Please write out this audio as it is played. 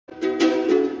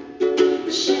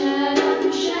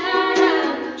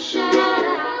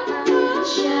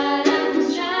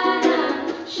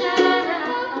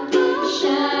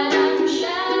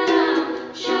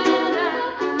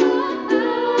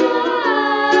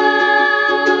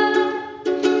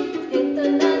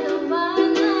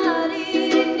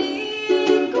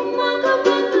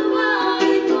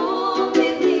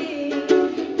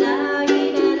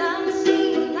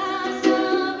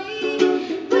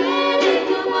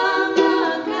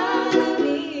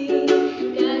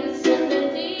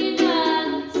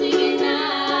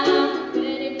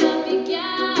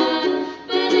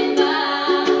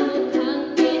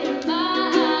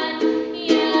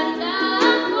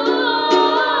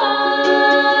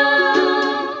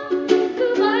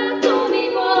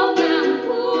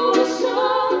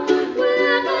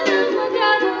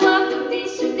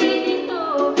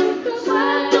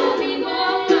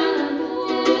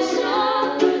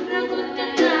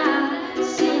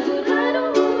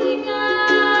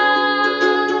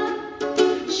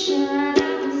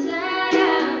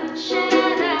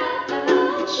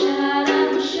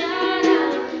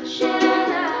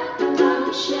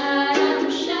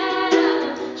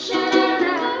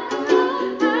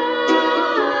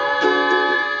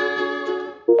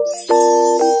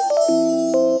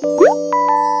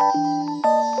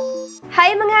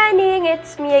Hi mga aning!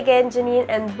 It's me again, Janine,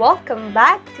 and welcome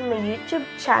back to my YouTube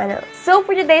channel. So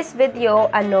for today's video,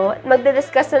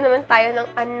 magdidiscuss na naman tayo ng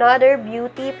another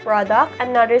beauty product,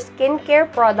 another skincare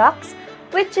products,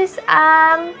 which is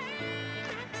ang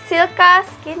Silka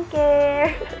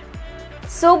Skincare.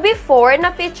 So before,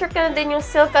 na-feature ko na din yung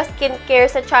Silka Skincare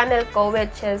sa channel ko,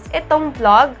 which is itong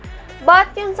vlog.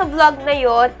 But yung sa vlog na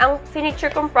yon, ang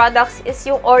feature kong products is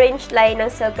yung orange line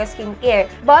ng Silka Skincare.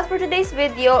 But for today's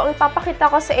video, ang ipapakita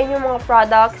ko sa inyo mga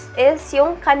products is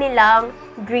yung kanilang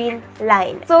green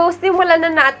line. So simulan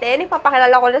na natin,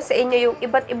 ipapakilala ko na sa inyo yung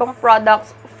iba't ibang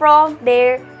products from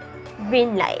their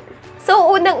green line. So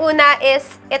unang-una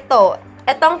is ito.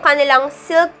 Itong kanilang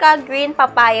Silka Green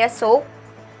Papaya Soap.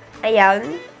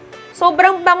 Ayan.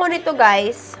 Sobrang bango nito,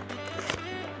 guys.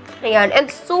 Ayan. And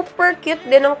super cute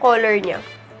din ang color niya.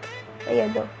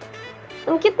 Ayan, no.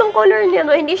 Ang cute ng color niya,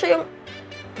 no. Hindi siya yung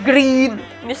green.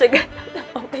 Hindi siya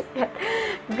gano'n. Oh my God.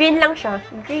 Green lang siya.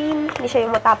 Green. Hindi siya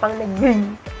yung matapang na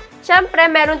green. Siyempre,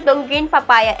 meron tong green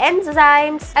papaya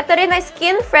enzymes. Ito rin ay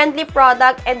skin-friendly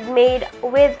product and made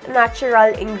with natural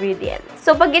ingredients.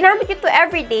 So, pag ginamit ito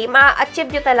everyday,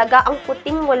 ma-achieve nyo talaga ang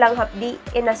puting walang hapdi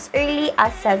in as early as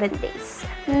 7 days.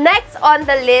 Next on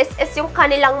the list is yung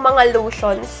kanilang mga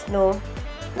lotions, no?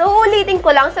 Nauulitin ko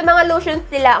lang, sa mga lotions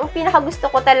nila, ang pinakagusto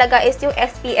ko talaga is yung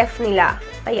SPF nila.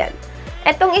 Ayan.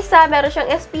 Itong isa, meron siyang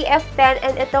SPF 10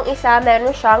 and itong isa,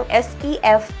 meron siyang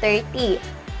SPF 30.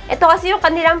 Ito kasi yung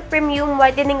kanilang premium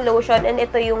whitening lotion and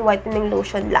ito yung whitening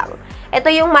lotion lang. Ito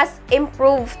yung mas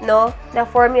improved, no, na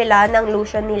formula ng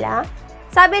lotion nila.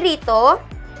 Sabi rito,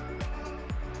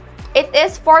 it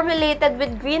is formulated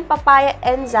with green papaya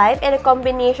enzyme and a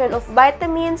combination of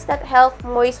vitamins that help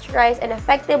moisturize and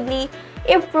effectively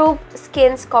improve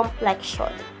skin's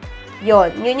complexion.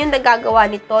 Yun yung nagagawa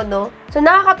nito, no? So,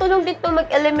 nakakatulong dito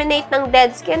mag-eliminate ng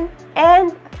dead skin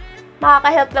and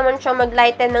makaka-help naman siya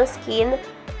mag-lighten ng skin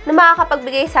na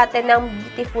makakapagbigay sa atin ng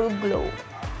beautiful glow.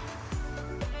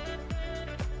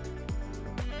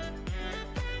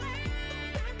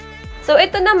 So,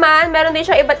 ito naman, meron din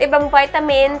siyang iba't ibang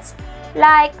vitamins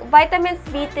like vitamins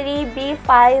B3,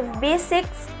 B5, B6,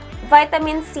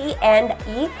 vitamin C, and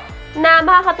E na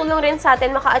makakatulong rin sa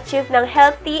atin maka-achieve ng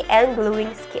healthy and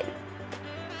glowing skin.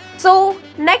 So,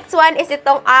 next one is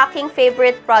itong aking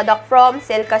favorite product from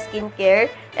Silka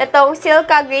Skincare. Itong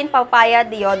Silka Green Papaya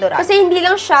Deodorant. Kasi hindi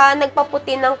lang siya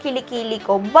nagpaputi ng kilikili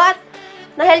ko, but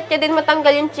na-help niya din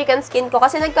matanggal yung chicken skin ko.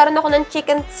 Kasi nagkaroon ako ng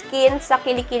chicken skin sa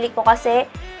kilikili ko kasi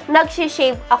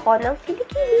nag-shave ako ng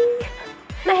kilikili.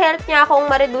 Na-help niya akong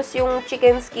ma-reduce yung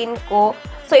chicken skin ko.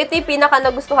 So, ito yung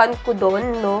pinaka-nagustuhan ko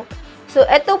doon, no? So,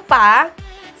 ito pa,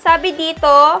 sabi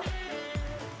dito,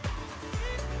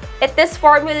 it is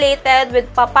formulated with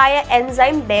papaya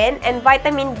enzyme din and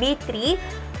vitamin B3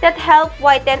 that help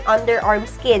whiten underarm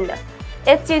skin.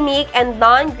 Its unique and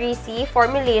non-greasy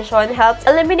formulation helps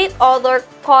eliminate odor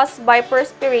caused by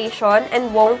perspiration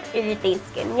and won't irritate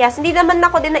skin. Yes, hindi naman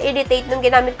ako din na-irritate nung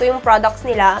ginamit ko yung products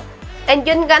nila. And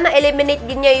yun nga, na-eliminate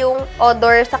din niya yung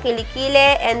odor sa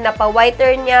kilikili and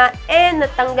napa-whiter niya and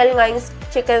natanggal nga yung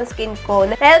chicken skin ko.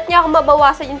 Na-help niya ako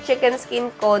mabawasan yung chicken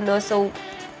skin ko, no? So,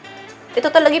 ito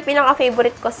talaga yung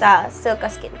pinaka-favorite ko sa Silka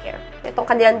Skincare. Itong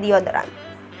kanilang deodorant.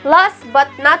 Last but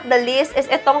not the least is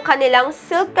itong kanilang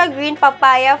Silka Green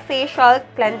Papaya Facial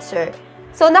Cleanser.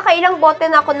 So, nakailang bote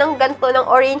na ako ng ganito, ng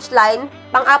orange line.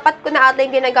 Pang-apat ko na ata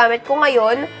yung ginagamit ko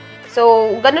ngayon.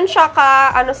 So, ganun siya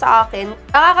sa akin.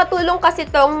 Nakakatulong kasi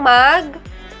itong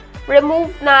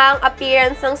remove ng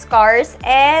appearance ng scars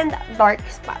and dark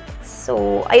spots.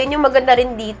 So, ayun yung maganda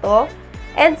rin dito.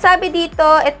 And sabi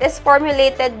dito, it is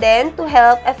formulated then to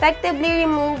help effectively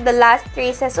remove the last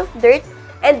traces of dirt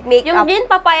and makeup. Yung green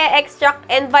papaya extract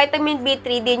and vitamin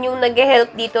B3 din yung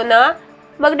nag-help dito na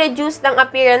mag-reduce ng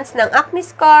appearance ng acne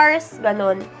scars,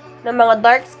 ganon, ng mga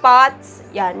dark spots.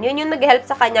 Yan, yun yung nag-help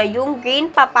sa kanya, yung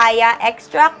green papaya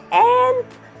extract and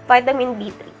vitamin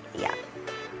B3. Yan.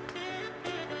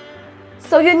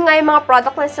 So, yun nga yung mga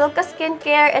product ng Silka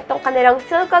Skincare. Itong kanilang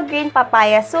Silka Green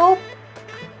Papaya Soap,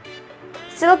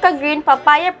 Silka Green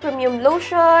Papaya Premium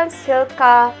Lotion,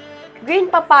 Silka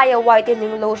Green Papaya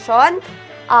Whitening Lotion,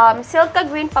 Silka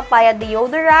Green Papaya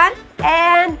Deodorant,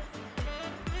 and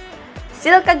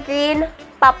Silka Green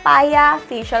Papaya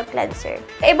Facial Cleanser.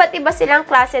 Iba't iba silang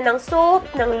klase ng soap,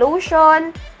 ng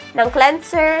lotion, ng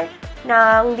cleanser,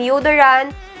 ng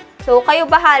deodorant. So, kayo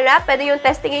bahala. Pwede yung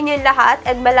testingin nyo lahat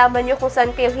and malaman nyo kung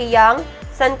saan kayo hiyang,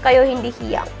 saan kayo hindi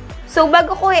hiyang. So,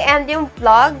 bago ko i-end yung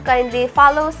vlog, kindly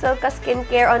follow Silka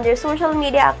Skincare on their social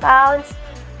media accounts,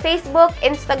 Facebook,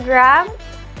 Instagram.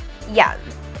 Yan.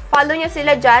 Follow nyo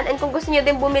sila dyan. And kung gusto nyo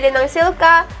din bumili ng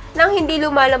Silka nang hindi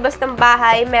lumalabas ng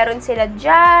bahay, meron sila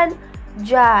dyan.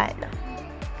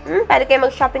 Pwede kayo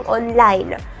mag-shopping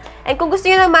online. And kung gusto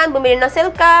nyo naman bumili ng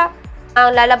Silka,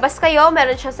 ang lalabas kayo,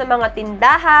 meron siya sa mga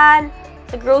tindahan,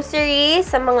 sa grocery,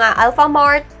 sa mga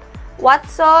Alphamart,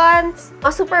 Watsons,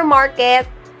 mga supermarket,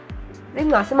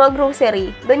 din nga, sa mga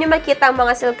grocery. Doon yung makita ang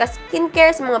mga Silka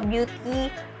Skincare sa mga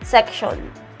beauty section.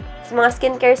 Sa mga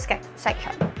skincare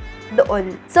section.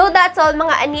 Doon. So, that's all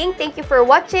mga aning. Thank you for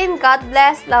watching. God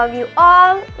bless. Love you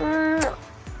all.